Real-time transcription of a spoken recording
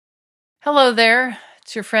Hello there.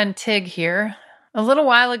 It's your friend Tig here. A little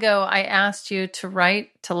while ago, I asked you to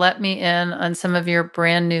write to let me in on some of your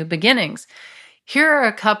brand new beginnings. Here are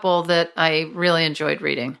a couple that I really enjoyed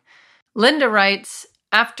reading. Linda writes,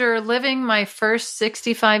 after living my first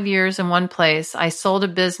 65 years in one place, I sold a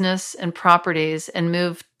business and properties and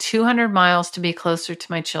moved 200 miles to be closer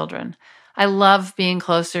to my children. I love being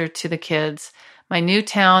closer to the kids. My new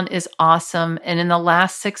town is awesome, and in the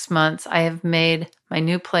last 6 months, I have made my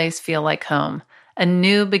new place feel like home. A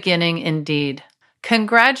new beginning indeed.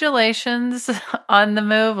 Congratulations on the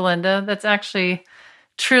move, Linda. That's actually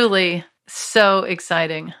truly so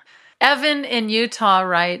exciting. Evan in Utah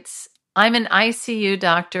writes, I'm an ICU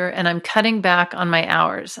doctor and I'm cutting back on my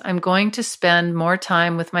hours. I'm going to spend more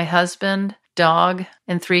time with my husband, dog,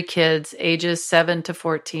 and 3 kids, ages 7 to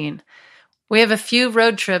 14. We have a few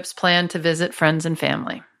road trips planned to visit friends and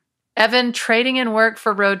family. Evan, trading in work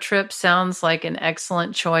for road trips sounds like an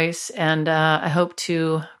excellent choice, and I hope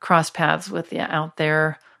to cross paths with you out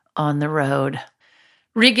there on the road.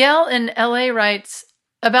 Rigel in LA writes,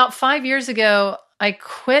 about 5 years ago, I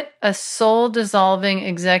quit a soul-dissolving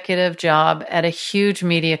executive job at a huge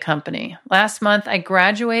media company. Last month, I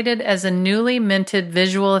graduated as a newly minted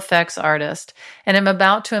visual effects artist, and am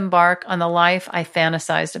about to embark on the life I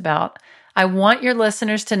fantasized about. I want your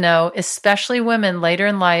listeners to know, especially women later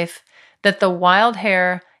in life, that the wild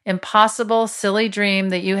hair, impossible, silly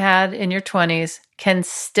dream that you had in your 20s can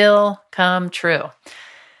still come true.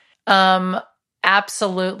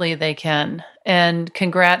 Absolutely they can. And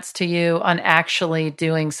congrats to you on actually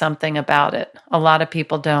doing something about it. A lot of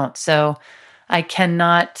people don't. So I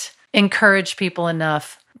cannot encourage people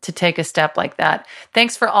enough to take a step like that.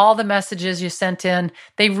 Thanks for all the messages you sent in.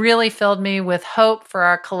 They really filled me with hope for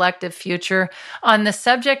our collective future. On the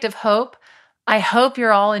subject of hope, I hope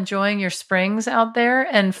you're all enjoying your springs out there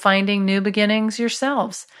and finding new beginnings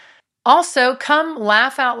yourselves. Also, come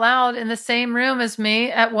laugh out loud in the same room as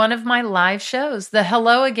me at one of my live shows. The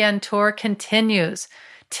Hello Again tour continues.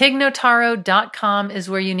 tignotaro.com is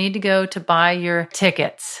where you need to go to buy your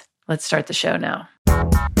tickets. Let's start the show now.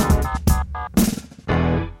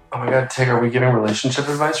 Oh my God, Tig, are we giving relationship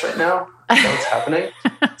advice right now? Is that what's happening?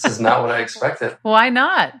 This is not what I expected. Why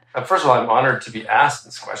not? First of all, I'm honored to be asked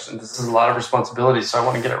this question. This is a lot of responsibility, so I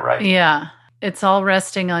want to get it right. Yeah, it's all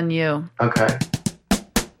resting on you. Okay.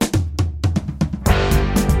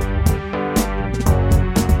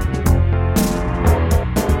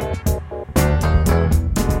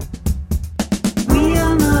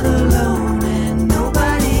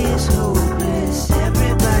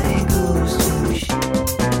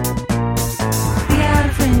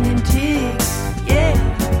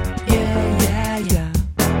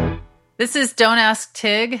 This is Don't Ask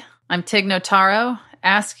Tig. I'm Tig Notaro,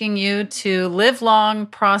 asking you to live long,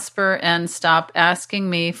 prosper, and stop asking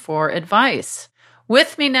me for advice.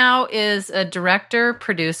 With me now is a director,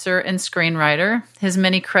 producer, and screenwriter. His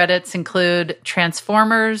many credits include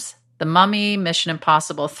Transformers, The Mummy, Mission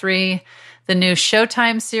Impossible 3, the new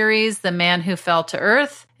Showtime series, The Man Who Fell to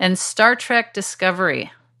Earth, and Star Trek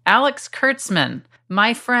Discovery. Alex Kurtzman,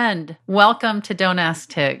 my friend, welcome to Don't Ask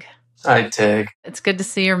Tig. Hi, Tig. It's good to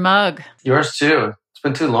see your mug. Yours too. It's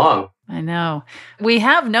been too long. I know. We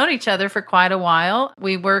have known each other for quite a while.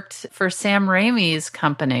 We worked for Sam Raimi's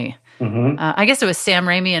company. Mm-hmm. I guess it was Sam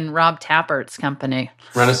Raimi and Rob Tappert's company.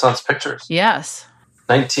 Renaissance Pictures. Yes.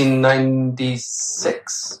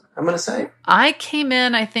 1996, I'm going to say. I came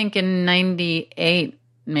in, I think, in 98,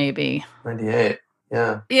 maybe. 98.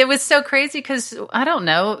 Yeah. It was so crazy because, I don't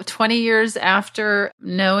know, 20 years after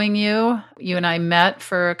knowing you, you and I met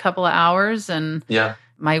for a couple of hours, and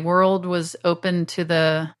my world was open to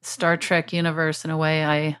the Star Trek universe in a way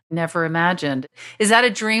I never imagined. Is that a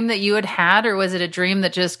dream that you had, or was it a dream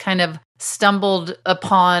that just kind of stumbled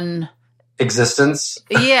upon existence?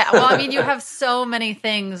 Yeah. Well, I mean, you have so many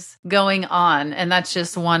things going on, and that's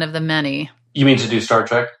just one of the many. You mean to do Star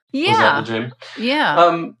Trek? Yeah. Was that the dream?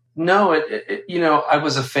 Yeah. No, I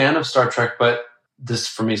was a fan of Star Trek, but this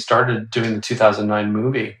for me started doing the 2009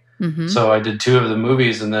 movie. Mm-hmm. So I did 2 of the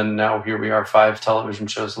movies, and then now here we are 5 television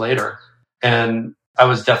shows later. And I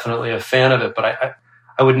was definitely a fan of it, but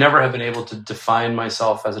I would never have been able to define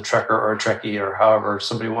myself as a Trekker or a Trekkie or however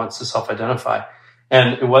somebody wants to self-identify.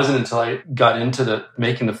 And it wasn't until I got into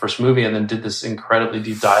making the first movie and then did this incredibly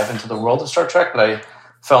deep dive into the world of Star Trek that I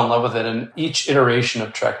fell in love with it. And each iteration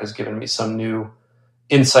of Trek has given me some new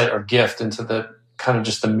insight or gift into the kind of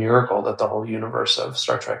just the miracle that the whole universe of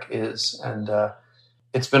Star Trek is. And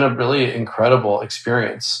it's been a really incredible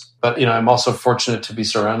experience. But, I'm also fortunate to be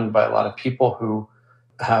surrounded by a lot of people who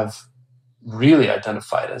have really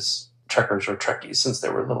identified as Trekkers or Trekkies since they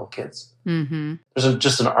were little kids. Mm-hmm. There's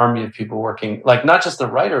just an army of people working, like not just the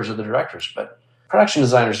writers or the directors, but production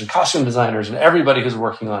designers and costume designers and everybody who's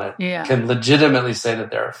working on it can legitimately say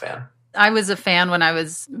that they're a fan. I was a fan when I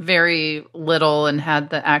was very little and had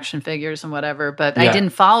the action figures and whatever, but I didn't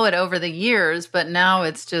follow it over the years. But now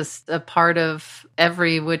it's just a part of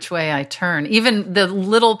every which way I turn, even the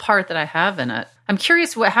little part that I have in it. I'm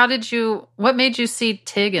curious, what made you see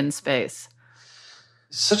Tig in space?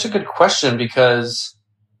 Such a good question, because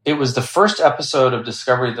it was the first episode of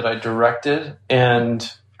Discovery that I directed,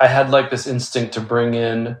 and I had like this instinct to bring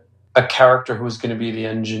in a character who was going to be the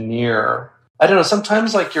engineer. I don't know,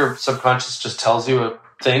 sometimes like your subconscious just tells you a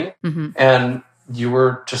thing, and you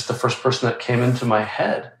were just the first person that came into my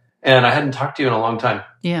head. And I hadn't talked to you in a long time.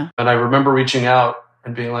 Yeah. And I remember reaching out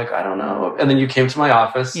and being like, I don't know. And then you came to my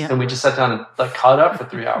office and we just sat down and like caught up for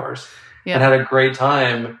 3 hours and had a great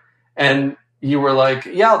time. And you were like,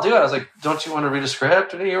 yeah, I'll do it. I was like, don't you want to read a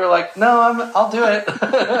script? And you were like, no, I'll do it.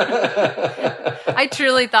 I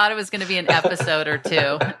truly thought it was going to be an episode or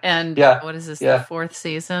two. And what is this, the 4th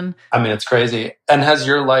season? I mean, it's crazy. And has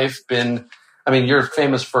your life been, I mean, you're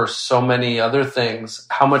famous for so many other things.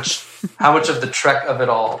 How much of the Trek of it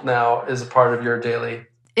all now is a part of your daily?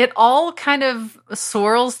 It all kind of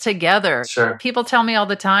swirls together. Sure. People tell me all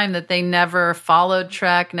the time that they never followed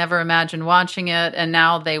Trek, never imagined watching it, and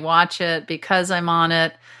now they watch it because I'm on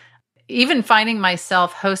it. Even finding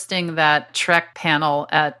myself hosting that Trek panel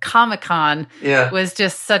at Comic-Con was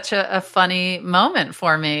just such a funny moment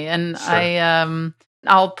for me. And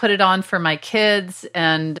I'll put it on for my kids,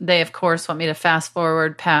 and they, of course, want me to fast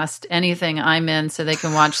forward past anything I'm in so they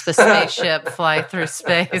can watch the spaceship fly through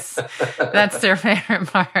space. That's their favorite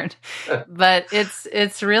part. But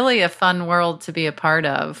it's really a fun world to be a part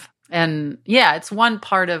of. And it's one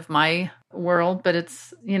part of my world, but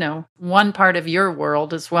it's, one part of your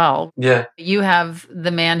world as well. Yeah. You have The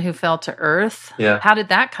Man Who Fell to Earth. Yeah. How did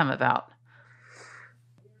that come about?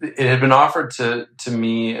 It had been offered to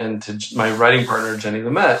me and to my writing partner, Jenny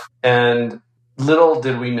Lumet. And little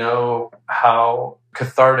did we know how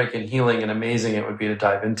cathartic and healing and amazing it would be to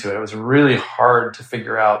dive into it. It was really hard to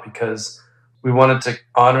figure out because we wanted to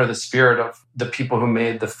honor the spirit of the people who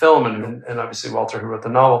made the film and obviously Walter, who wrote the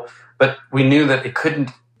novel. But we knew that it couldn't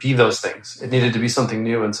be those things. It needed to be something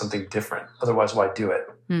new and something different. Otherwise, why do it?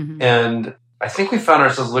 Mm-hmm. And I think we found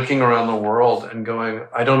ourselves looking around the world and going,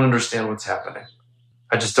 I don't understand what's happening.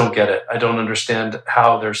 I just don't get it. I don't understand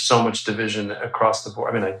how there's so much division across the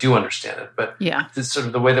board. I mean, I do understand it, but it's sort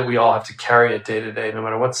of the way that we all have to carry it day to day, no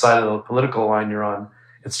matter what side of the political line you're on.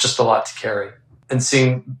 It's just a lot to carry. And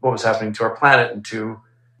seeing what was happening to our planet and to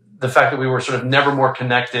the fact that we were sort of never more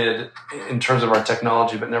connected in terms of our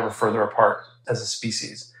technology, but never further apart as a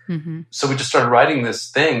species. Mm-hmm. So we just started writing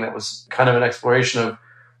this thing that was kind of an exploration of,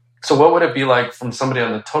 so what would it be like from somebody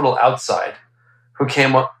on the total outside who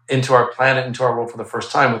came up into our planet, into our world for the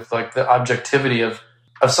first time with like the objectivity of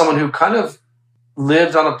someone who kind of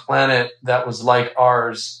lived on a planet that was like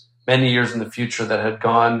ours many years in the future that had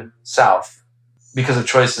gone south because of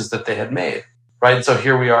choices that they had made, right? And so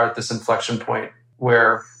here we are at this inflection point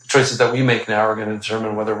where the choices that we make now are going to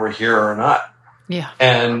determine whether we're here or not. Yeah.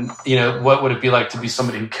 And, what would it be like to be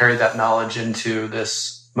somebody who carried that knowledge into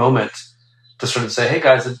this moment to sort of say, hey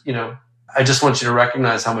guys, I just want you to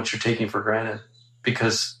recognize how much you're taking for granted,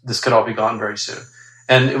 because this could all be gone very soon.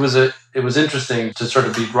 And it was interesting to sort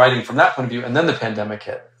of be writing from that point of view. And then the pandemic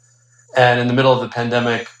hit. And in the middle of the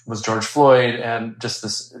pandemic was George Floyd and just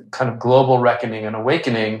this kind of global reckoning and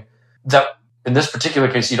awakening that in this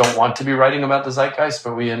particular case, you don't want to be writing about the zeitgeist,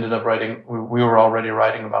 but we ended up writing, we were already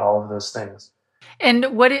writing about all of those things. And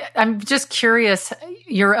I'm just curious,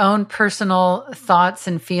 your own personal thoughts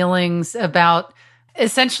and feelings about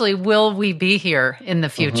essentially, will we be here in the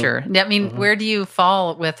future? Mm-hmm. I mean, where do you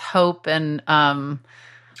fall with hope and...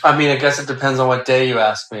 I mean, I guess it depends on what day you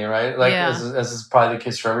ask me, right? Like, as is probably the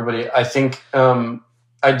case for everybody. I think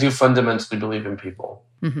I do fundamentally believe in people.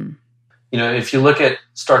 Mm-hmm. If you look at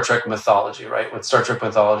Star Trek mythology, right? What Star Trek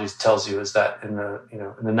mythology tells you is that in the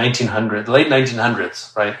late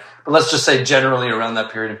 1900s, right? But let's just say generally around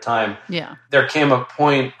that period of time, there came a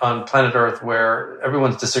point on planet Earth where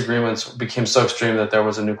everyone's disagreements became so extreme that there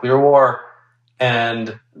was a nuclear war,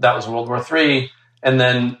 and that was World War III. And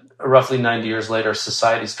then roughly 90 years later,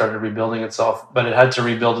 society started rebuilding itself, but it had to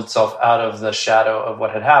rebuild itself out of the shadow of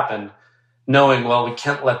what had happened, knowing, well, we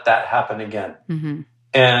can't let that happen again. Mm-hmm.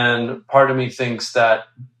 And part of me thinks that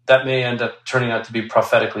may end up turning out to be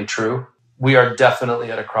prophetically true. We are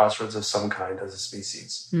definitely at a crossroads of some kind as a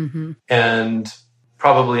species. Mm-hmm. And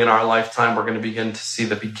probably in our lifetime, we're going to begin to see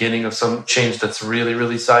the beginning of some change that's really,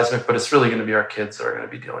 really seismic, but it's really going to be our kids that are going to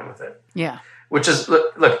be dealing with it. Yeah. Which is,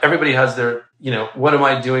 look, everybody has their, what am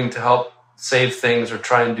I doing to help save things or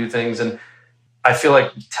try and do things? And I feel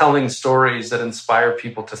like telling stories that inspire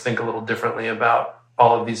people to think a little differently about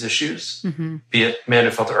all of these issues, be it Man Who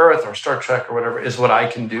Fell to Earth or Star Trek or whatever, is what I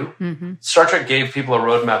can do. Star Trek gave people a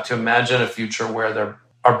roadmap to imagine a future where there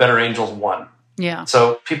are better angels won. Yeah.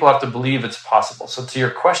 So people have to believe it's possible. So to your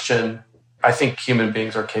question, I think human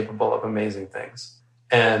beings are capable of amazing things.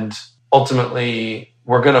 And ultimately,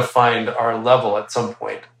 we're going to find our level at some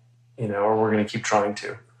point, or we're going to keep trying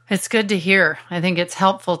to. It's good to hear. I think it's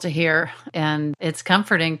helpful to hear, and it's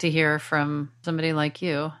comforting to hear from somebody like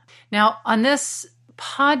you. Now, on this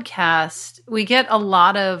podcast, we get a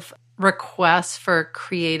lot of requests for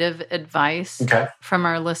creative advice from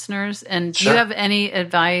our listeners. And do you have any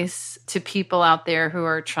advice to people out there who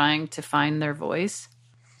are trying to find their voice?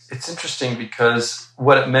 It's interesting because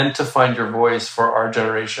what it meant to find your voice for our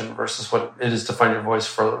generation versus what it is to find your voice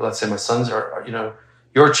for, let's say, my son's or,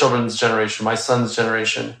 your children's generation, my son's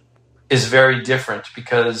generation, is very different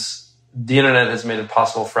because the internet has made it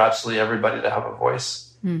possible for absolutely everybody to have a voice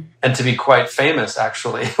and to be quite famous,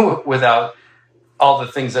 actually, without all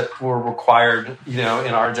the things that were required, in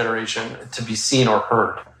our generation to be seen or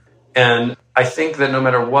heard. And I think that no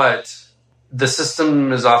matter what, the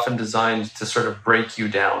system is often designed to sort of break you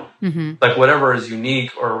down. Like whatever is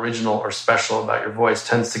unique or original or special about your voice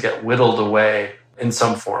tends to get whittled away in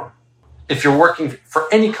some form. If you're working for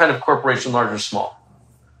any kind of corporation, large or small,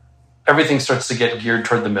 everything starts to get geared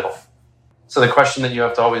toward the middle. So the question that you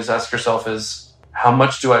have to always ask yourself is, how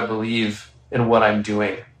much do I believe in what I'm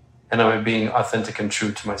doing? And am I being authentic and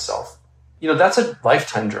true to myself? That's a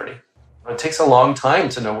lifetime journey. It takes a long time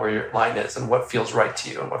to know where your line is and what feels right to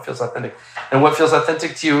you and what feels authentic. And what feels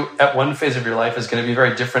authentic to you at one phase of your life is going to be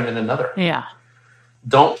very different in another. Yeah.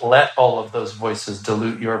 Don't let all of those voices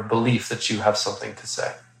dilute your belief that you have something to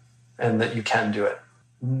say and that you can do it.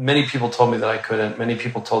 Many people told me that I couldn't. Many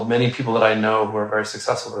people told many people that I know who are very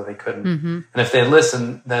successful that they couldn't. And if they had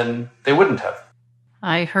listened, then they wouldn't have.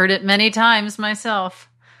 I heard it many times myself.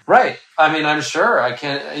 Right. I mean, I'm sure I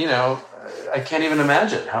can't even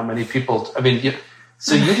imagine how many people,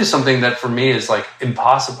 so you do something that for me is like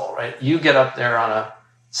impossible, right? You get up there on a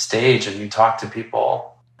stage and you talk to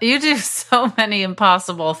people. You do so many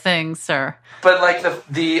impossible things, sir. But like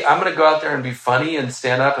I'm going to go out there and be funny and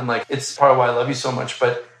stand up and it's part of why I love you so much.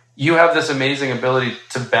 But you have this amazing ability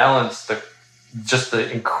to balance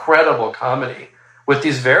the incredible comedy with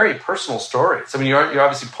these very personal stories. I mean, you're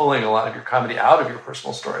obviously pulling a lot of your comedy out of your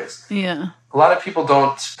personal stories. Yeah. A lot of people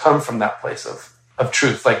don't come from that place of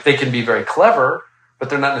truth. Like they can be very clever, but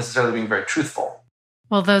they're not necessarily being very truthful.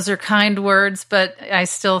 Well, those are kind words, but I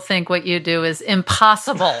still think what you do is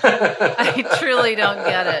impossible. I truly don't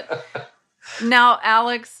get it. Now,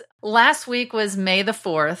 Alex, last week was May the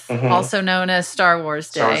 4th, also known as Star Wars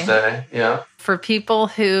Day. Star Wars Day, yeah. For people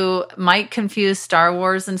who might confuse Star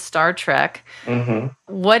Wars and Star Trek,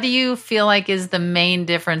 what do you feel like is the main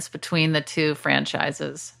difference between the two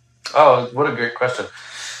franchises? Oh, what a great question.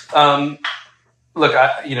 Look,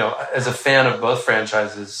 as a fan of both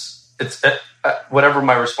franchises, it's whatever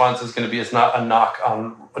my response is going to be is not a knock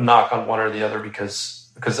on one or the other because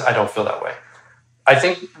I don't feel that way. I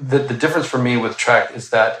think that the difference for me with Trek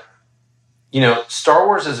is that, Star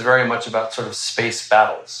Wars is very much about sort of space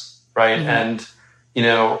battles, right? And,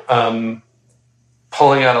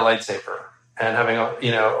 pulling out a lightsaber and having,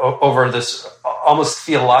 over this almost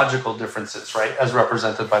theological differences, right? As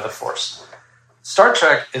represented by the Force. Star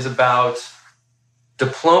Trek is about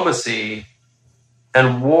diplomacy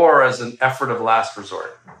and war as an effort of last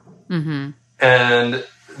resort. And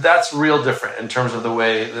that's real different in terms of the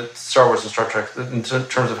way that Star Wars and Star Trek, in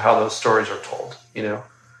terms of how those stories are told,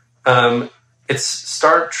 It's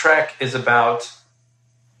Star Trek is about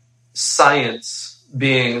science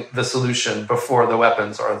being the solution before the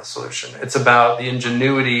weapons are the solution. It's about the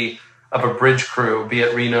ingenuity of a bridge crew, be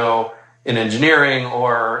it Reno in engineering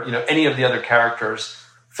or, any of the other characters,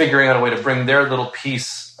 figuring out a way to bring their little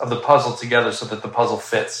piece of the puzzle together so that the puzzle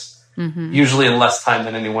fits, usually in less time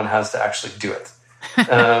than anyone has to actually do it.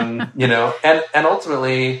 And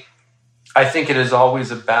ultimately, I think it is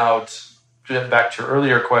always about, back to your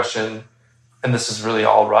earlier question, and this is really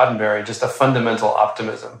all Roddenberry, just a fundamental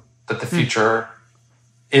optimism that the future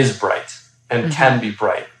is bright and can be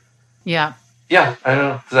bright. Yeah. Yeah, I don't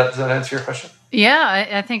know. Does that answer your question? Yeah,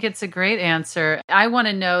 I think it's a great answer. I want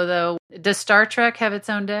to know, though, does Star Trek have its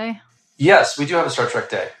own day? Yes, we do have a Star Trek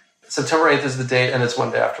Day. September 8th is the date, and it's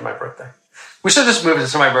one day after my birthday. We should just move it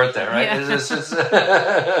to my birthday, right?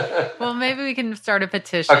 Yeah. Well, maybe we can start a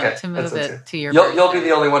petition to move it to your birthday. You'll be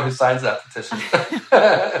the only one who signs that petition.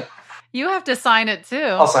 You have to sign it too.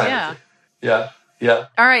 I'll sign it too. Yeah.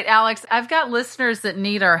 All right, Alex, I've got listeners that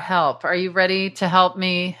need our help. Are you ready to help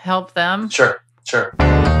me help them? Sure.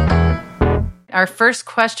 Our first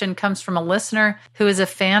question comes from a listener who is a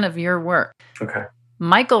fan of your work. Okay.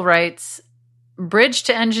 Michael writes, Bridge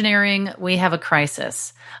to Engineering, we have a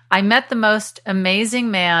crisis. I met the most amazing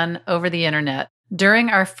man over the internet. During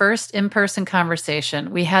our first in-person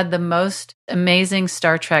conversation, we had the most amazing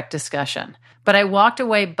Star Trek discussion. But I walked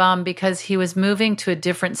away bummed because he was moving to a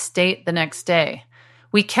different state the next day.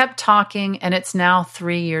 We kept talking, and it's now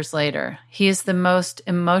 3 years later. He is the most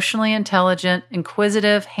emotionally intelligent,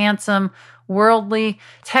 inquisitive, handsome, worldly,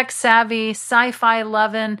 tech-savvy, sci-fi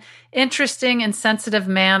loving, interesting, and sensitive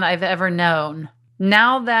man I've ever known.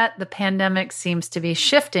 Now that the pandemic seems to be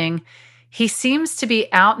shifting, he seems to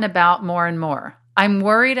be out and about more and more. I'm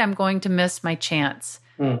worried I'm going to miss my chance.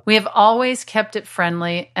 We have always kept it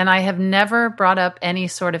friendly, and I have never brought up any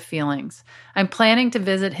sort of feelings. I'm planning to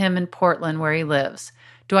visit him in Portland where he lives.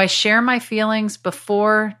 Do I share my feelings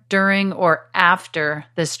before, during, or after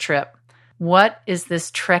this trip? What is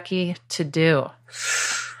this Trekkie to do?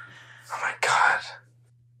 Oh my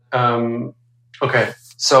God. Okay.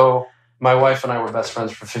 So my wife and I were best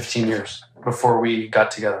friends for 15 years before we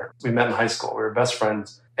got together. We met in high school. We were best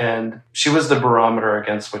friends. And she was the barometer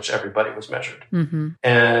against which everybody was measured. Mm-hmm.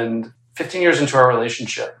 And 15 years into our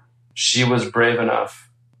relationship, she was brave enough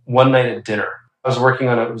one night at dinner. I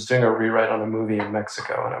was doing a rewrite on a movie in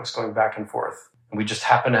Mexico, and I was going back and forth. And we just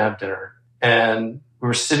happened to have dinner. And we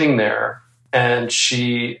were sitting there, and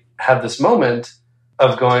she had this moment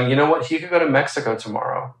of going, you know what? He could go to Mexico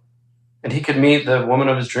tomorrow, and he could meet the woman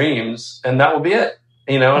of his dreams, and that will be it.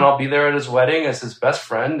 And I'll be there at his wedding as his best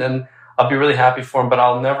friend, and I'll be really happy for him, but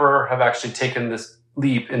I'll never have actually taken this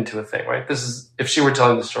leap into a thing, right? This is if she were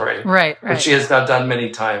telling the story. Right. Which she has not done many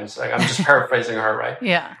times. Like, I'm just paraphrasing her, right?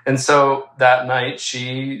 Yeah. And so that night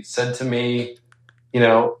she said to me,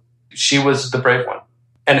 she was the brave one.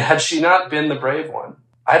 And had she not been the brave one,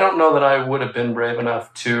 I don't know that I would have been brave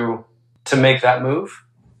enough to make that move,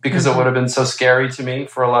 because it would have been so scary to me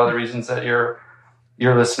for a lot of the reasons that your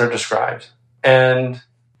listener described. And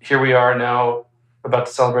here we are now, about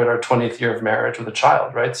to celebrate our 20th year of marriage with a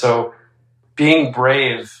child, right? So being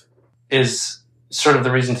brave is sort of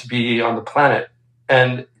the reason to be on the planet.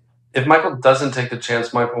 And if Michael doesn't take the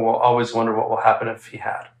chance, Michael will always wonder what will happen if he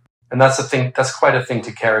had. And that's the thing. That's quite a thing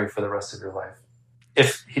to carry for the rest of your life.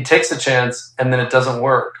 If he takes the chance and then it doesn't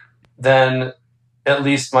work, then at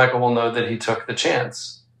least Michael will know that he took the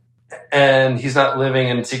chance and he's not living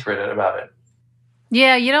in secret about it.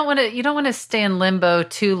 Yeah, you don't want to stay in limbo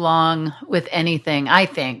too long with anything, I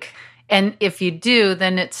think. And if you do,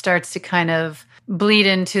 then it starts to kind of bleed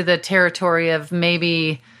into the territory of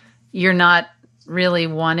maybe you're not really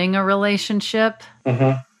wanting a relationship.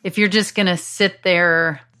 Mm-hmm. If you're just going to sit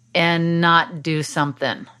there and not do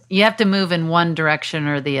something, you have to move in one direction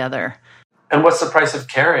or the other. And what's the price of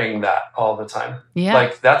carrying that all the time? Yeah.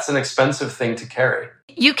 Like, that's an expensive thing to carry.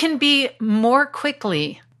 You can be more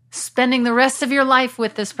quickly spending the rest of your life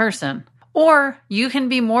with this person, or you can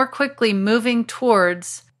be more quickly moving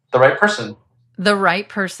towards the right person. The right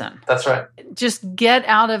person. That's right. Just get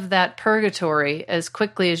out of that purgatory as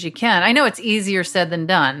quickly as you can. I know it's easier said than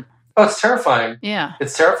done. Oh, it's terrifying. Yeah.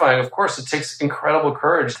 It's terrifying. Of course, it takes incredible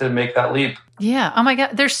courage to make that leap. Yeah. Oh my God.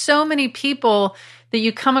 There's so many people that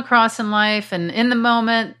you come across in life, and in the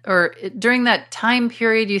moment or during that time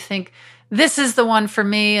period, you think, this is the one for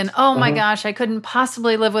me. And oh my gosh, I couldn't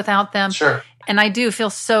possibly live without them. Sure. And I do feel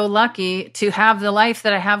so lucky to have the life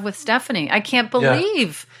that I have with Stephanie. I can't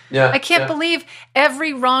believe. I can't believe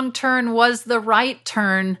every wrong turn was the right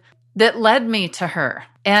turn that led me to her.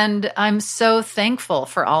 And I'm so thankful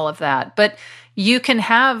for all of that. But you can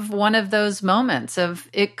have one of those moments of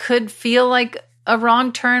it could feel like a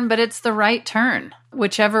wrong turn, but it's the right turn,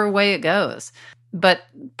 whichever way it goes. But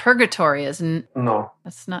purgatory isn't. No.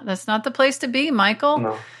 That's not the place to be, Michael.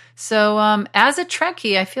 No. So as a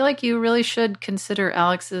Trekkie, I feel like you really should consider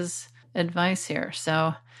Alex's advice here.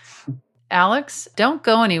 So Alex, don't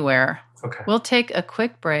go anywhere. Okay. We'll take a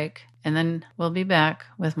quick break, and then we'll be back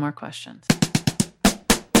with more questions.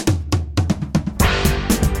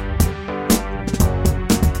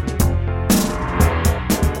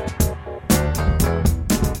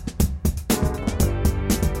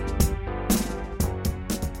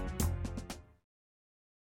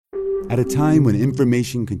 At a time when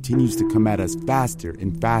information continues to come at us faster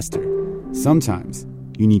and faster, sometimes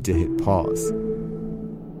you need to hit pause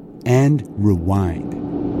and rewind.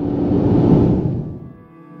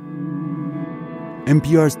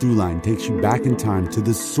 NPR's Throughline takes you back in time to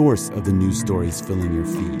the source of the news stories filling your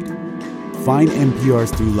feed. Find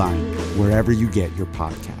NPR's Throughline wherever you get your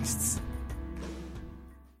podcasts.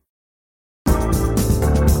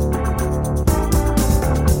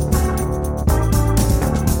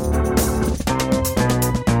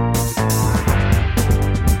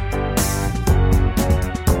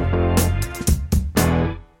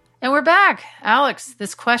 And we're back. Alex,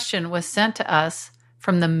 this question was sent to us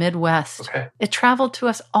from the Midwest. Okay. It traveled to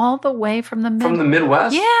us all the way from the Midwest. From the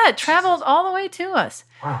Midwest? Yeah, it traveled all the way to us.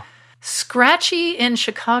 Wow. Scratchy in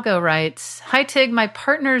Chicago writes, "Hi, Tig. My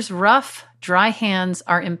partner's rough, dry hands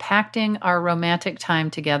are impacting our romantic time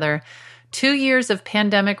together. 2 years of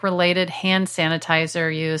pandemic-related hand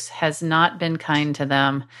sanitizer use has not been kind to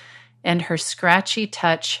them, and her scratchy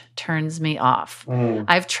touch turns me off.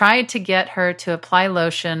 I've tried to get her to apply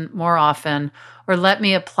lotion more often or let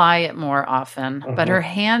me apply it more often, but her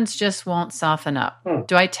hands just won't soften up.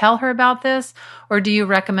 Do I tell her about this, or do you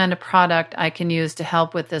recommend a product I can use to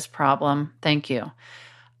help with this problem? Thank you."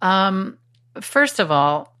 First of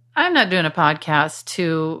all, I'm not doing a podcast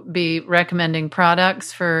to be recommending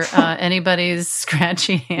products for anybody's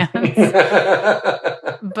scratchy hands.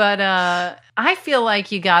 But I feel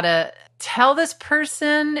like you got to tell this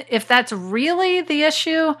person if that's really the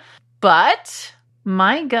issue. But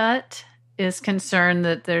my gut is concerned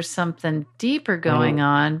that there's something deeper going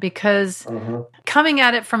on, because coming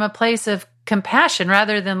at it from a place of compassion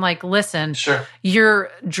rather than like, listen, your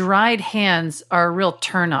dried hands are a real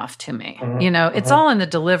turnoff to me. It's all in the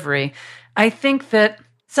delivery. I think that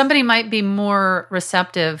somebody might be more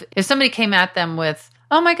receptive if somebody came at them with,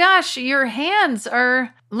 "Oh my gosh, your hands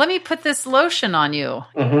are, let me put this lotion on you."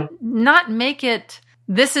 Not make it,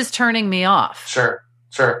 "This is turning me off." Sure.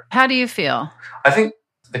 How do you feel? I think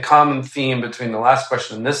the common theme between the last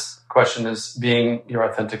question and this question is being your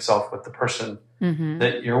authentic self with the person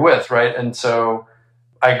that you're with, right? And so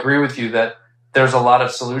I agree with you that there's a lot of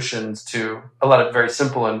solutions to, a lot of very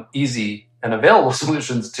simple and easy and available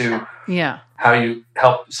solutions to how you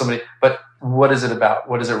help somebody. But what is it about?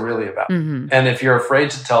 What is it really about? And if you're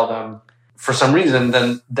afraid to tell them for some reason,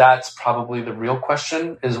 then that's probably the real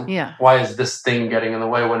question is, why is this thing getting in the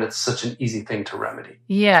way when it's such an easy thing to remedy?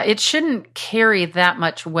 Yeah, it shouldn't carry that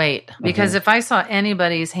much weight, because if I saw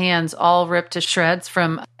anybody's hands all ripped to shreds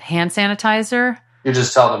from hand sanitizer, you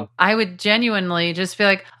just tell them. I would genuinely just be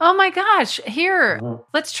like, "Oh my gosh, here,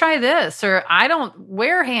 let's try this." Or, "I don't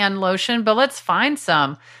wear hand lotion, but let's find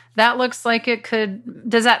some. That looks like it could,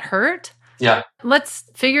 does that hurt? Yeah. Let's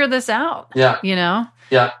figure this out." Yeah.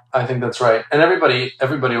 Yeah, I think that's right. And everybody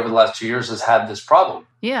over the last 2 years has had this problem.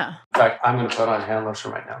 Yeah. In fact, I'm going to put on hand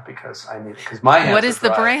lotion right now because I need it. Because my hands What is are dry.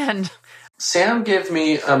 the brand? Sam gave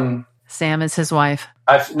me... Sam is his wife.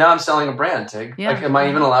 Now I'm selling a brand, Tig. Yeah. Am I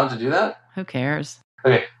even allowed to do that? Who cares?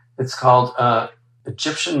 Okay. It's called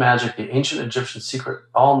Egyptian Magic, the Ancient Egyptian Secret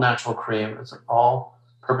All-Natural Cream. It's an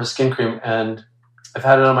all-purpose skin cream. And I've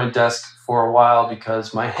had it on my desk for a while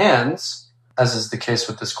because my hands, as is the case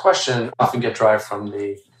with this question, often get dry from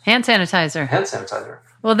the hand sanitizer.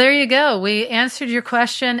 Well, there you go. We answered your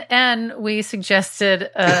question, and we suggested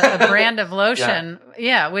a brand of lotion.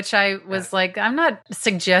 Which I was like, I'm not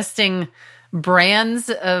suggesting brands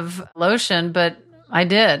of lotion, but I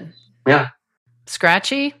did. Yeah.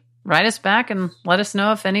 Scratchy, write us back and let us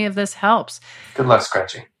know if any of this helps. Good luck,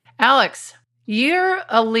 Scratchy. Alex, you're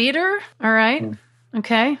a leader, all right?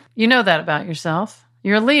 Okay. You know that about yourself.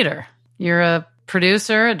 You're a leader. You're a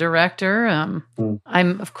producer, a director.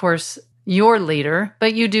 I'm, of course, your leader,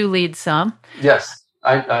 but you do lead some. Yes.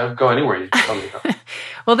 I go anywhere you tell me to go.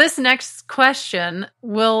 Well, this next question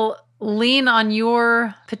will lean on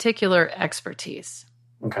your particular expertise.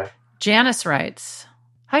 Okay. Janice writes,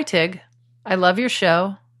 "Hi, Tig. I love your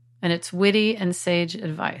show, and it's witty and sage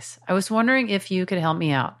advice. I was wondering if you could help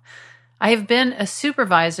me out. I have been a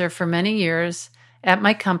supervisor for many years at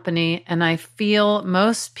my company, and I feel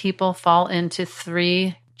most people fall into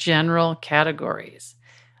 3 general categories: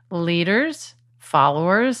 leaders,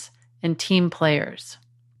 followers, and team players.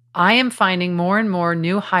 I am finding more and more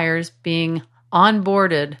new hires being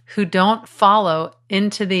onboarded who don't follow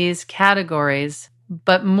into these categories,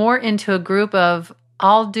 but more into a group of,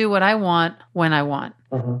 I'll do what I want when I want.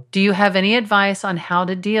 Do you have any advice on how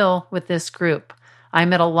to deal with this group?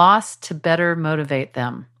 I'm at a loss to better motivate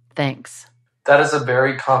them. Thanks." That is a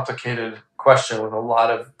very complicated question with a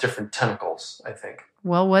lot of different tentacles, I think.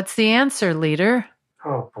 Well, what's the answer, leader?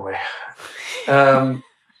 Oh, boy.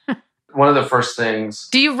 One of the first things...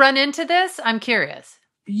 Do you run into this? I'm curious.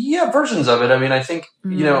 Yeah, versions of it. I mean, I think,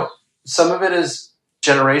 some of it is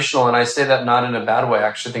generational, and I say that not in a bad way. I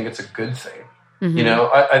actually think it's a good thing.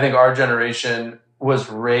 I think our generation was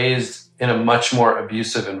raised in a much more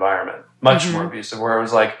abusive environment, much more abusive, where it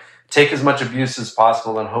was like, take as much abuse as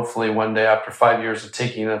possible, and hopefully one day after 5 years of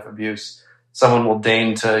taking enough abuse, someone will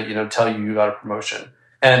deign to, tell you got a promotion.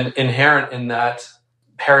 And inherent in that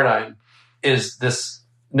paradigm is this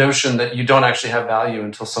notion that you don't actually have value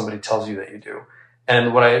until somebody tells you that you do.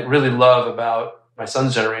 And what I really love about my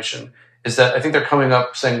son's generation is that I think they're coming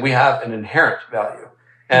up saying we have an inherent value.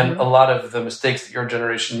 And a lot of the mistakes that your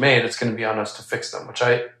generation made, it's going to be on us to fix them, which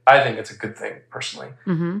I think it's a good thing, personally.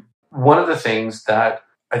 One of the things that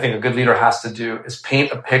I think a good leader has to do is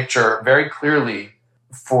paint a picture very clearly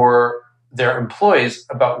for their employees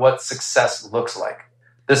about what success looks like.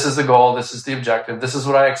 This is the goal. This is the objective. This is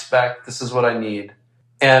what I expect. This is what I need.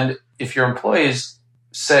 And if your employees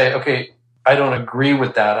say, okay, I don't agree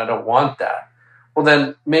with that, I don't want that, well,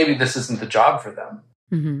 then maybe this isn't the job for them.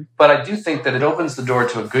 But I do think that it opens the door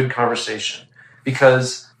to a good conversation,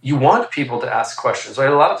 because you want people to ask questions, right?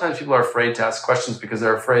 A lot of times people are afraid to ask questions because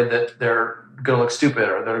they're afraid that they're going to look stupid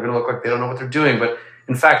or they're going to look like they don't know what they're doing. But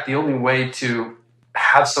in fact, the only way to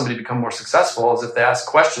have somebody become more successful is if they ask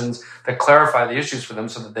questions that clarify the issues for them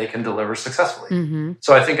so that they can deliver successfully.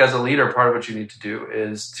 So I think as a leader, part of what you need to do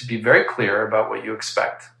is to be very clear about what you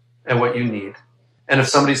expect and what you need. And if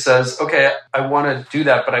somebody says, okay, I want to do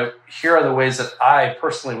that, but here are the ways that I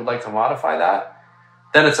personally would like to modify that,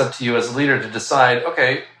 then it's up to you as a leader to decide,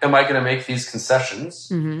 okay, am I going to make these concessions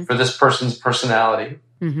for this person's personality?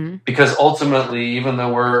 Because ultimately, even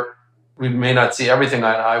though we may not see everything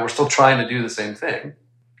eye to eye, we're still trying to do the same thing.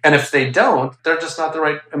 And if they don't, they're just not the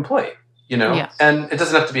right employee, Yeah. And it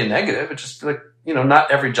doesn't have to be a negative. It's just like, not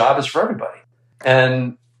every job is for everybody.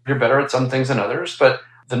 And you're better at some things than others, but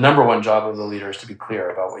the number one job of the leader is to be clear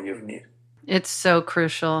about what you need. It's so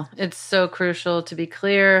crucial. It's so crucial to be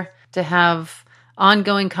clear, to have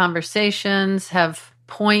ongoing conversations, have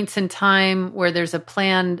points in time where there's a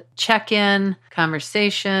planned check-in,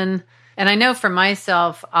 conversation. And I know for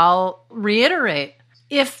myself, I'll reiterate,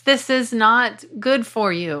 if this is not good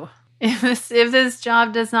for you, if this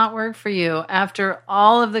job does not work for you, after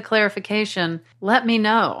all of the clarification, let me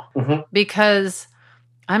know. Because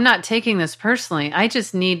I'm not taking this personally. I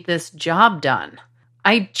just need this job done.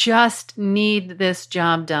 I just need this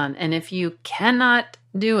job done. And if you cannot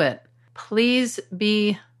do it, please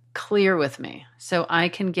be clear with me so I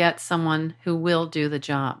can get someone who will do the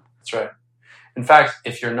job. That's right. In fact,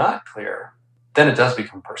 if you're not clear, then it does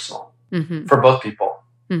become personal for both people,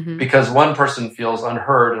 because one person feels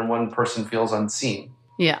unheard and one person feels unseen.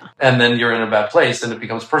 Yeah. And then you're in a bad place and it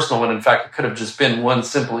becomes personal when in fact it could have just been one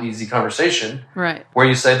simple, easy conversation. Right. Where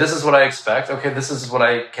you say, this is what I expect. Okay, this is what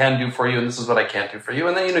I can do for you and this is what I can't do for you.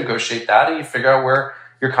 And then you negotiate that and you figure out where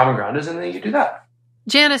your common ground is and then you do that.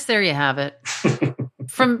 Janice, there you have it.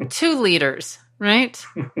 From two leaders, right?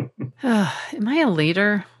 Am I a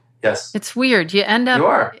leader? Yes. It's weird. You end up... You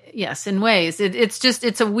are. Yes, in ways.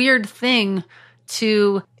 It's a weird thing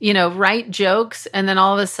to, write jokes and then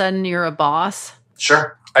all of a sudden you're a boss.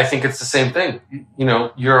 Sure. I think it's the same thing.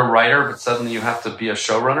 You're a writer, but suddenly you have to be a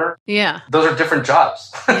showrunner. Yeah. Those are different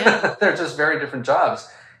jobs. Yeah. They're just very different jobs.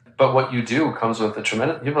 But what you do comes with a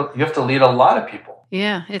tremendous... You have to lead a lot of people.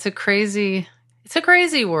 Yeah. It's a crazy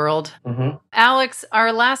world. Alex,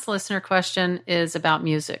 our last listener question is about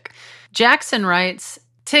music. Jackson writes,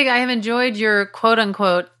 Tig, I have enjoyed your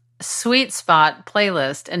quote-unquote sweet spot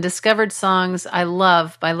playlist and discovered songs I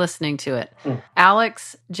love by listening to it.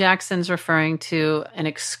 Alex Jackson's referring to an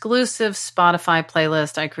exclusive Spotify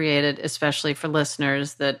playlist I created especially for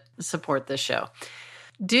listeners that support this show.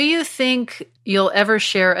 Do you think you'll ever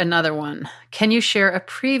share another one? Can you share a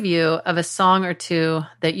preview of a song or two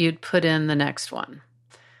that you'd put in the next one?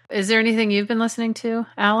 Is there anything you've been listening to,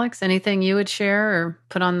 Alex? Anything you would share or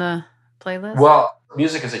put on the playlist? Well,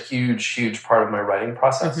 music is a huge, huge part of my writing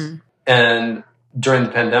process. And during the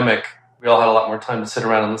pandemic, we all had a lot more time to sit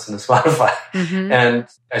around and listen to Spotify. And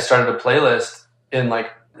I started a playlist in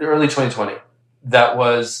early 2020. That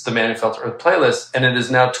was the Man Who Fell to Earth playlist. And it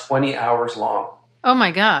is now 20 hours long. Oh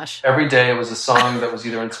my gosh. Every day it was a song that was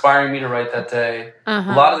either inspiring me to write that day.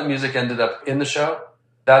 A lot of the music ended up in the show.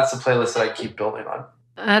 That's the playlist that I keep building on.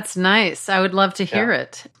 That's nice. I would love to hear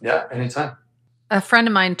it. Yeah, anytime. A friend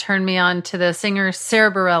of mine turned me on to the singer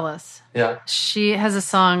Sarah Bareilles. Yeah. She has a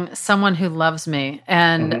song, Someone Who Loves Me.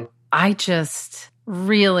 And I just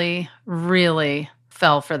really, really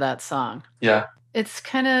fell for that song. Yeah. It's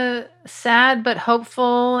kind of sad but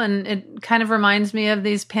hopeful, and it kind of reminds me of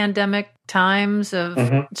these pandemic times of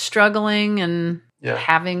struggling and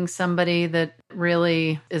having somebody that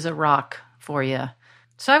really is a rock for you.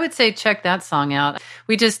 So I would say check that song out.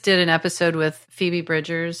 We just did an episode with Phoebe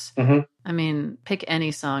Bridgers, I mean, pick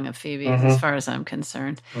any song of Phoebe's as far as I'm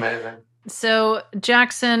concerned. Amazing. So,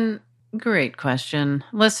 Jackson, great question.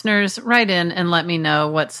 Listeners, write in and let me know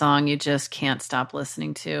what song you just can't stop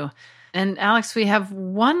listening to. And Alex, we have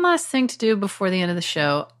one last thing to do before the end of the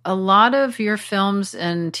show. A lot of your films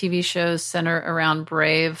and TV shows center around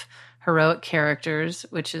brave, heroic characters,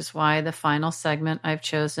 which is why the final segment I've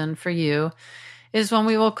chosen for you is one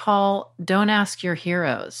we will call Don't Ask Your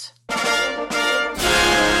Heroes.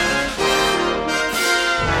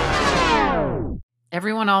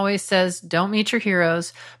 Everyone always says, don't meet your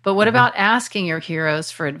heroes, but what about asking your heroes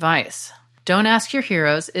for advice? Don't Ask Your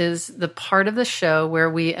Heroes is the part of the show where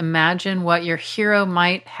we imagine what your hero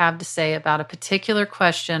might have to say about a particular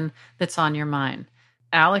question that's on your mind.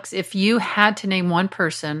 Alex, if you had to name one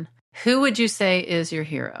person, who would you say is your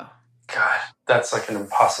hero? God, that's like an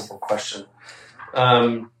impossible question.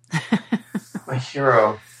 My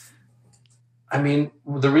hero. I mean,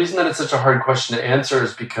 the reason that it's such a hard question to answer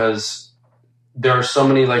is because there are so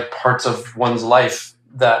many like parts of one's life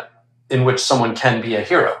that in which someone can be a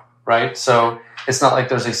hero, right? So it's not like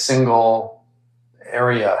there's a single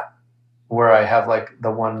area where I have like the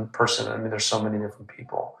one person. I mean, there's so many different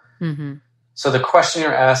people. Mm-hmm. So the question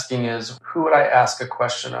you're asking is, who would I ask a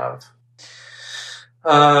question of?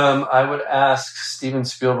 I would ask Steven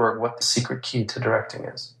Spielberg what the secret key to directing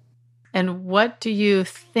is. And what do you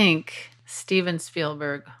think Steven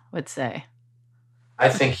Spielberg would say? I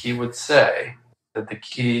think he would say that the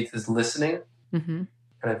key is listening. Mm-hmm.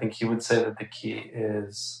 And I think he would say that the key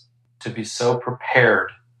is to be so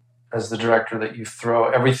prepared as the director that you throw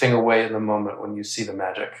everything away in the moment when you see the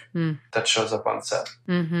magic that shows up on set.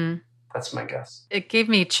 Mm-hmm. That's my guess. It gave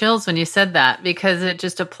me chills when you said that because it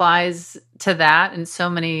just applies to that in so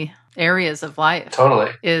many areas of life.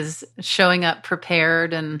 Totally. Is showing up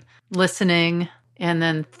prepared and listening and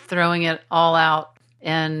then throwing it all out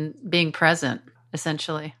and being present,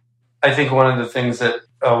 essentially. I think one of the things that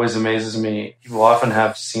always amazes me, you will often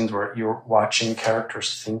have scenes where you're watching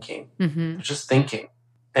characters thinking. Mm-hmm. They're just thinking.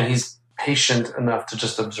 And he's patient enough to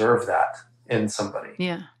just observe that in somebody.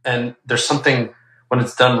 Yeah. And there's something, when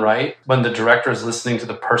it's done right, when the director is listening to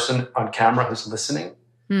the person on camera who's listening,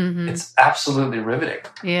 it's absolutely riveting.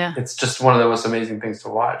 Yeah. It's just one of the most amazing things to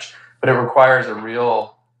watch. But it requires a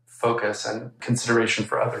real focus and consideration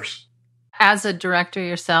for others. As a director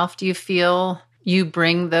yourself, do you feel you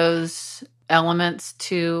bring those elements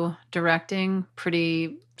to directing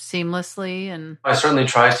pretty seamlessly? And I certainly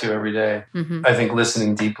try to every day. Mm-hmm. I think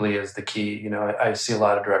listening deeply is the key. You know, I see a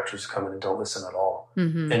lot of directors come in and don't listen at all.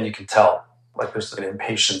 Mm-hmm. And you can tell, like there's an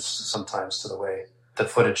impatience sometimes to the way the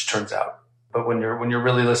footage turns out. But when you're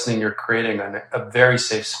really listening, you're creating a very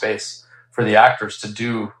safe space for the actors to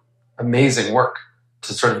do amazing work,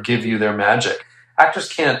 to sort of give you their magic.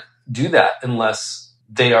 Actors can't do that unless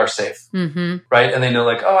they are safe, right? And they know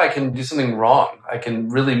like, oh, I can do something wrong. I can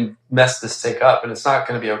really mess this take up. And it's not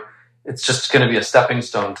going to be it's just going to be a stepping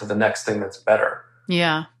stone to the next thing that's better.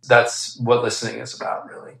 Yeah. That's what listening is about,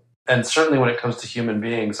 really. And certainly when it comes to human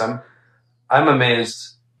beings, I'm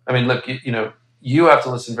amazed. I mean, look, you have to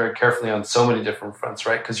listen very carefully on so many different fronts,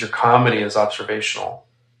 right? Because your comedy is observational.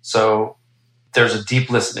 So there's a deep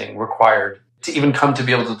listening required to even come to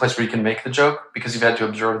be able to the place where you can make the joke because you've had to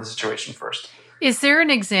observe the situation first. Is there an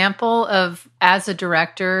example of, as a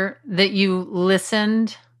director, that you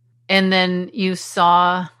listened and then you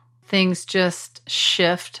saw things just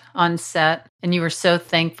shift on set and you were so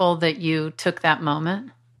thankful that you took that moment?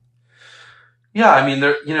 Yeah, I mean,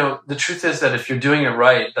 the truth is that if you're doing it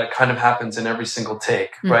right, that kind of happens in every single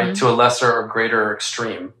take, right? To a lesser or greater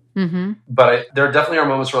extreme. Mm-hmm. But there definitely are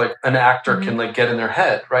moments where like an actor can like get in their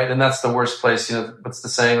head, right? And that's the worst place. What's the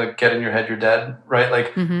saying? Like, get in your head, you're dead, right?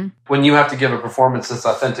 Like when you have to give a performance that's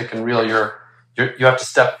authentic and real, you have to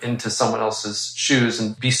step into someone else's shoes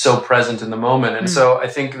and be so present in the moment. And so I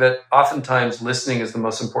think that oftentimes listening is the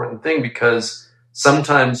most important thing because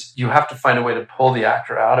sometimes you have to find a way to pull the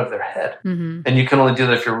actor out of their head. And you can only do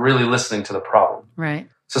that if you're really listening to the problem. Right.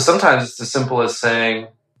 So sometimes it's as simple as saying,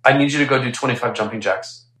 I need you to go do 25 jumping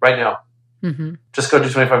jacks right now. Just go do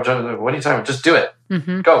 25 jumping. What are you talking about? Just do it.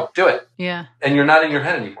 Go, do it. Yeah. And you're not in your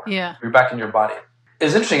head anymore. Yeah. You're back in your body.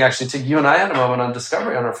 It's interesting, actually, Tig, you and I had a moment on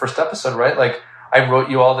Discovery on our first episode, right? Like, I wrote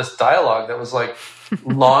you all this dialogue that was like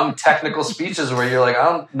long technical speeches where you're like, I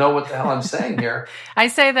don't know what the hell I'm saying here. I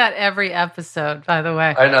say that every episode, by the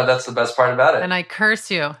way. I know, that's the best part about it. And I curse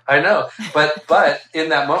you. I know. But in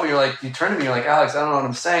that moment, you turn to me, you're like, Alex, I don't know what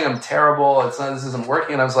I'm saying. I'm terrible. This isn't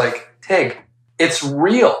working. And I was like, Tig, it's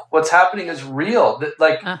real. What's happening is real.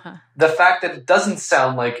 The fact that it doesn't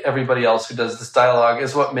sound like everybody else who does this dialogue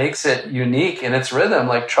is what makes it unique in its rhythm.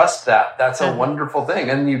 Like, trust that. That's a wonderful thing.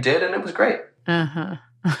 And you did, and it was great. Well,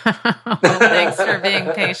 thanks for being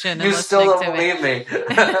patient. You still don't believe me.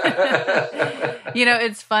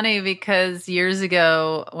 It's funny because years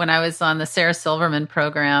ago when I was on the Sarah Silverman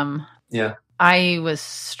program, I was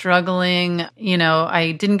struggling.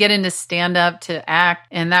 I didn't get into stand-up to act,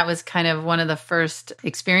 and that was kind of one of the first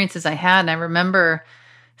experiences I had. And I remember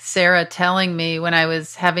Sarah telling me when I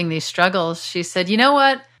was having these struggles, she said, you know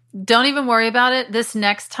what? Don't even worry about it. This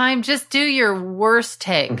next time, just do your worst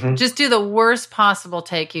take. Mm-hmm. Just do the worst possible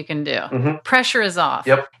take you can do. Mm-hmm. Pressure is off.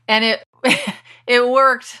 Yep. And it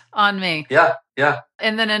worked on me. Yeah.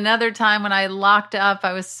 And then another time when I locked up,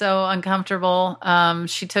 I was so uncomfortable.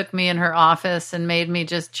 She took me in her office and made me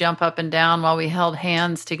just jump up and down while we held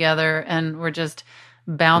hands together and were just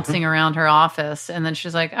bouncing around her office. And then she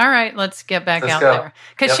was like, all right, let's get back out there.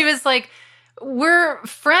 Because she was like, we're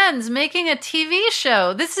friends making a TV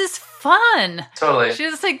show. This is fun. Totally. She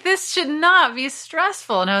was like, this should not be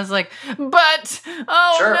stressful. And I was like, but,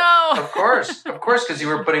 sure. no. Of course, because you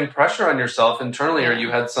were putting pressure on yourself internally, or you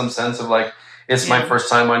had some sense of like, it's my first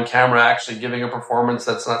time on camera actually giving a performance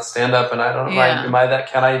that's not stand-up, and I don't know, am I that,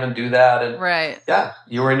 can I even do that? And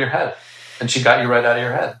you were in your head, and she got you right out of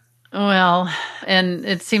your head. Well, and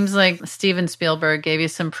it seems like Steven Spielberg gave you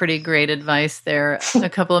some pretty great advice there a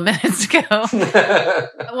couple of minutes ago.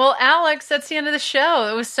 Well, Alex, that's the end of the show.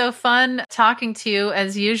 It was so fun talking to you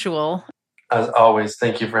as usual. As always,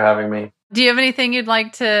 thank you for having me. Do you have anything you'd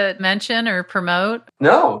like to mention or promote?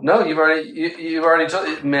 No, you've already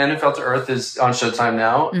told. Man Who Fell to Earth is on Showtime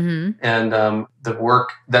now, and the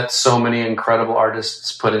work that so many incredible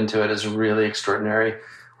artists put into it is really extraordinary.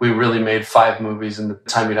 We really made 5 movies in the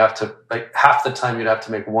time you'd have to, like half the time you'd have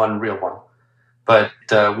to make one real one. But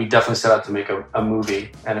we definitely set out to make a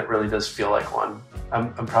movie, and it really does feel like one.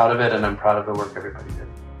 I'm proud of it, and I'm proud of the work everybody did.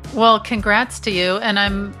 Well, congrats to you, and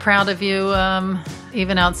I'm proud of you,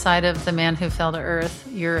 even outside of The Man Who Fell to Earth.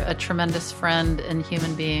 You're a tremendous friend and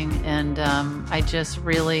human being, and I just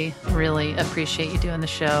really, really appreciate you doing the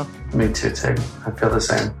show. Me too, Tig. I feel the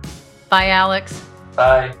same. Bye, Alex.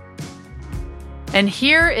 Bye. And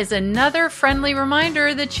here is another friendly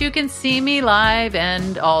reminder that you can see me live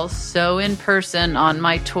and also in person on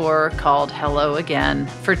my tour called Hello Again.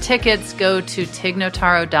 For tickets, go to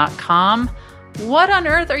tignotaro.com. What on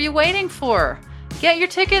earth are you waiting for? Get your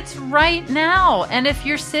tickets right now. And if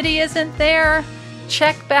your city isn't there,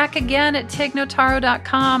 check back again at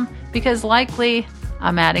tignotaro.com because likely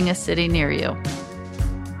I'm adding a city near you.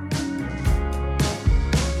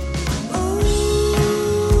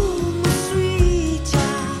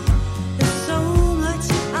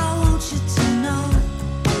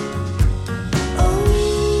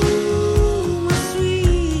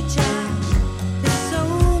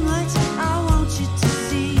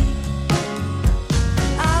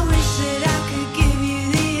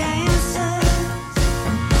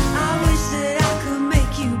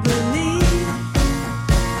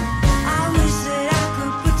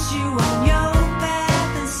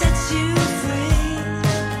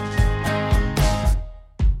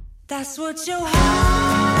 That's what your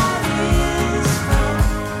heart is for.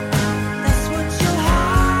 That's what your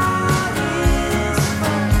heart is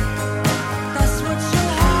for. That's what your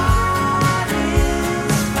heart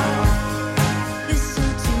is for. Listen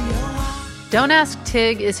to your heart. Don't Ask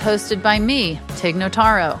Tig is hosted by me, Tig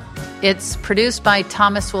Notaro. It's produced by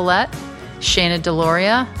Thomas Willett, Shayna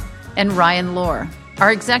Deloria, and Ryan Lohr.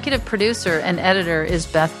 Our executive producer and editor is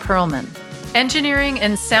Beth Perlman. Engineering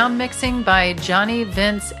and sound mixing by Johnny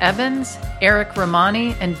Vince Evans, Eric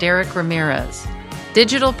Romani, and Derek Ramirez.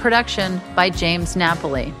 Digital production by James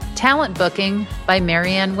Napoli. Talent booking by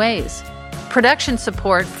Marianne Ways. Production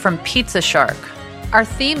support from Pizza Shark. Our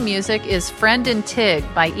theme music is Friend and Tig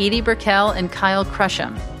by Edie Brickell and Kyle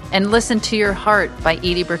Crusham. And Listen to Your Heart by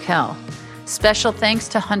Edie Brickell. Special thanks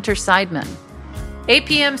to Hunter Seidman.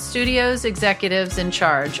 APM Studios executives in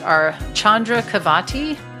charge are Chandra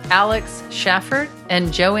Kavati, Alex Schaffert,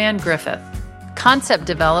 and Joanne Griffith. Concept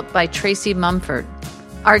developed by Tracy Mumford.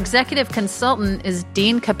 Our executive consultant is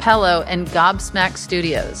Dean Capello and Gobsmack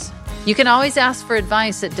Studios. You can always ask for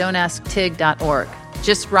advice at don'tasktig.org.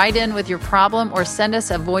 Just write in with your problem or send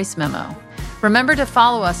us a voice memo. Remember to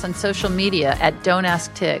follow us on social media at Don't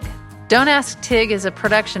Ask Tig. Don't Ask Tig is a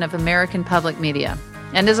production of American Public Media.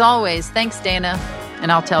 And as always, thanks, Dana,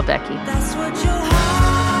 and I'll tell Becky. That's what your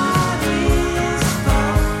heart is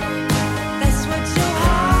for. That's what your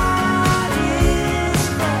heart is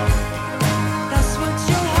for. That's what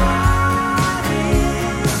your heart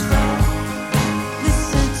is for.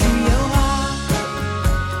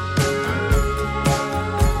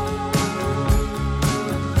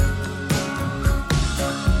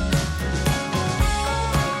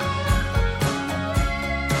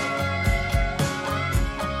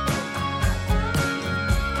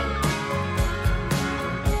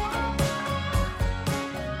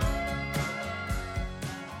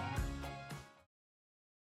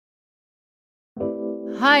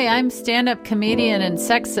 Hi, I'm stand-up comedian and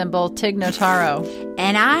sex symbol Tig Notaro.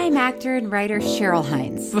 And I'm actor and writer Cheryl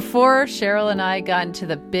Hines. Before Cheryl and I got into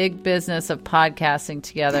the big business of podcasting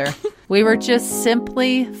together, we were just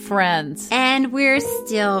simply friends. And we're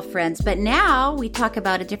still friends, but now we talk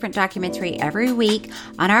about a different documentary every week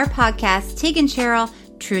on our podcast, Tig and Cheryl,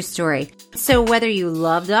 True Story. So whether you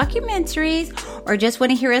love documentaries or just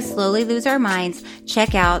want to hear us slowly lose our minds,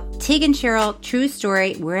 check out Tig and Cheryl, True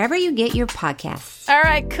Story, wherever you get your podcasts. All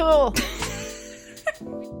right, cool.